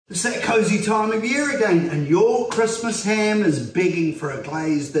It's that cozy time of year again, and your Christmas ham is begging for a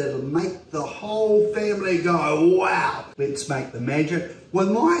glaze that'll make the whole family go, wow! Let's make the magic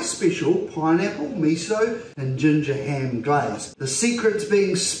with my special pineapple, miso and ginger ham glaze. The secret's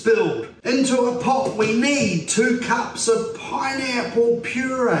being spilled. Into a pot we need 2 cups of pineapple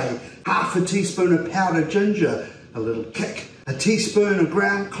puree, half a teaspoon of powdered ginger, a little kick, a teaspoon of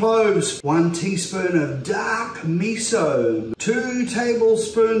ground cloves, 1 teaspoon of dark miso, 2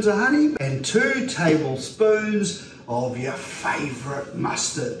 tablespoons of honey, and 2 tablespoons of your favourite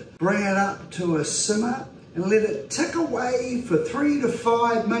mustard. Bring it up to a simmer and let it tick away for 3 to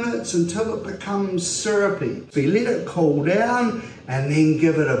 5 minutes until it becomes syrupy. We let it cool down and then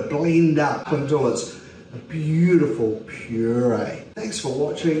give it a blend up until it's a beautiful puree. Thanks for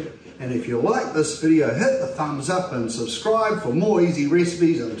watching. And if you like this video, hit the thumbs up and subscribe for more easy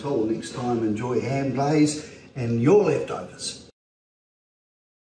recipes. Until next time, enjoy ham glaze and your leftovers.